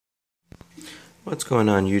What's going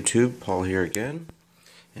on YouTube? Paul here again,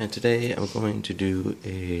 and today I'm going to do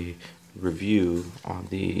a review on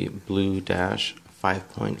the Blue Dash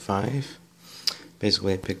 5.5.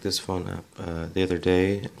 Basically I picked this phone up the other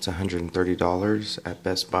day. It's $130 at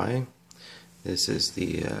Best Buy. This is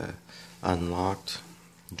the unlocked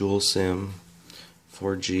dual SIM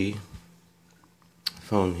 4G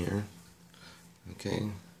phone here. Okay,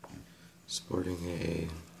 sporting a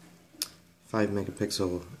 5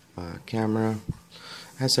 megapixel camera.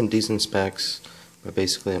 Has some decent specs, but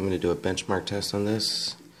basically I'm going to do a benchmark test on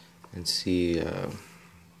this and see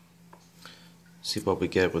what we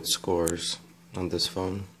get with scores on this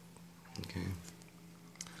phone. Okay,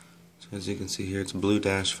 so as you can see here, it's Blue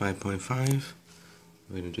Dash 5.5.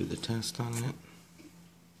 We're going to do the test on it.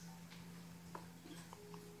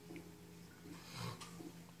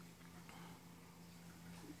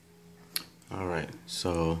 Alright,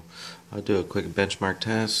 so I'll do a quick benchmark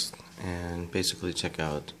test and basically check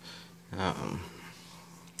out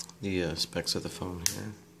the specs of the phone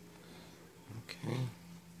here. Okay.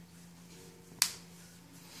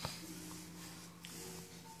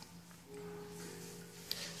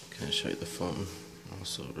 Can I show you the phone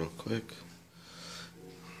also real quick?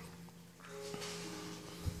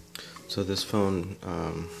 So this phone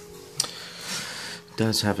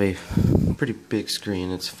does have a pretty big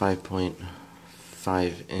screen. It's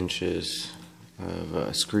 5.5 inches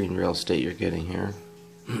of screen real estate you're getting here.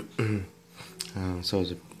 So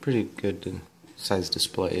it's a pretty good size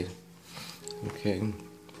display. Okay,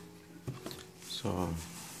 so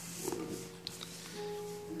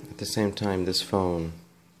at the same time, this phone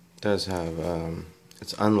does have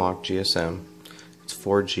it's unlocked GSM. It's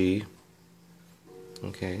 4G.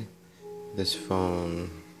 Okay, this phone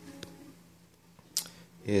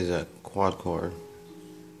is a quad core.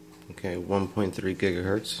 Okay, 1.3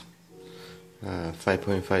 gigahertz,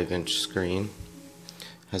 5.5 inch screen,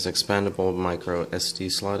 has expandable micro SD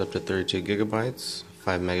slot up to 32 gigabytes,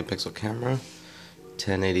 5 megapixel camera,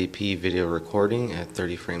 1080p video recording at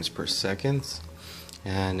 30 frames per second,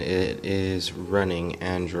 and it is running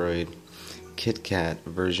Android KitKat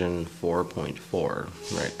version 4.4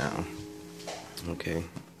 right now. Okay,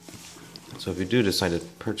 so if you do decide to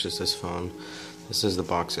purchase this phone, this is the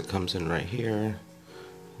box it comes in right here.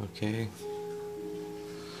 Okay,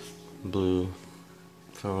 blue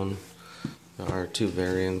phone. There are two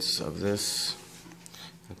variants of this.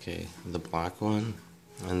 Okay, the black one,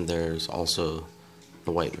 and there's also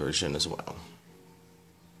the white version as well.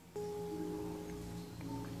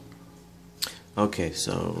 Okay,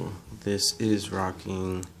 so this is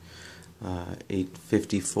rocking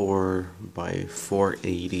 854 by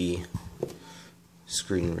 480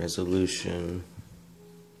 screen resolution.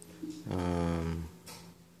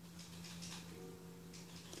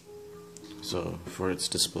 So for its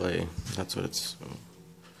display, that's what it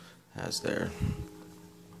has there.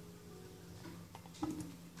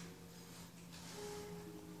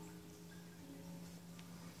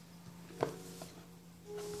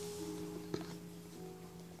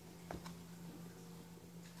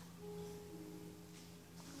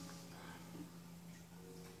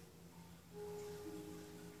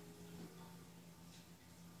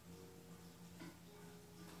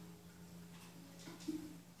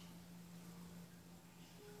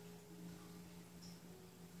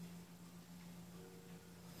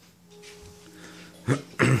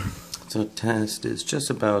 So test is just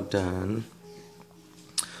about done.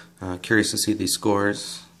 Curious to see these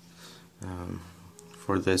scores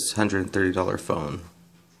for this $130 phone.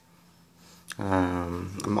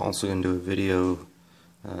 I'm also going to do a video,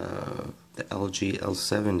 the LG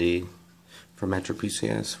L70 for Metro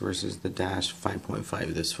PCS versus the Dash 5.5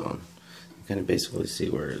 of this phone. You kind of basically see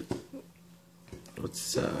where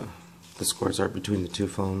the scores are between the two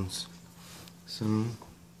phones.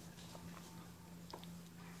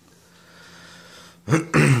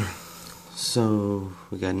 So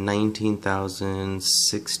we got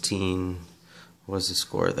 19,016 was the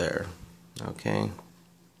score there. Okay,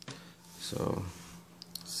 so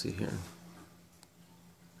let's see here.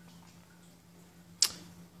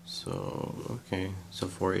 So okay, so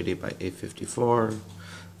 480 by 854,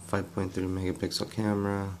 5.3 megapixel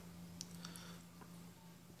camera,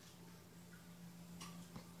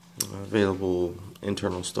 available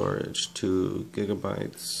internal storage 2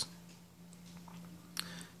 gigabytes.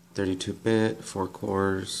 32-bit, 4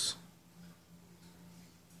 cores,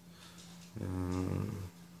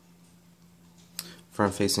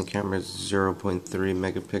 front-facing camera is 0.3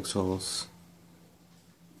 megapixels,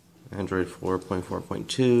 Android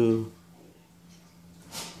 4.4.2,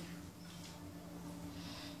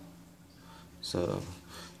 so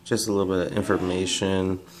just a little bit of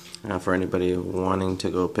information. for anybody wanting to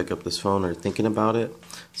go pick up this phone or thinking about it.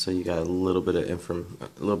 So you got a little bit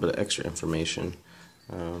of extra information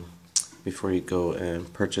before you go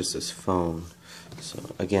and purchase this phone. So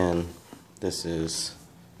again, this is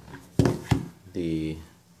the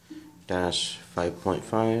Dash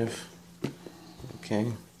 5.5.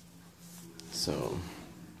 Okay, so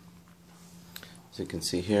as you can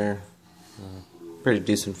see here, pretty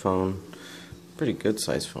decent phone, pretty good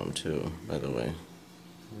size phone too, by the way.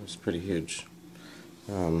 It's pretty huge.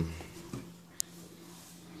 So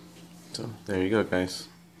there you go, guys.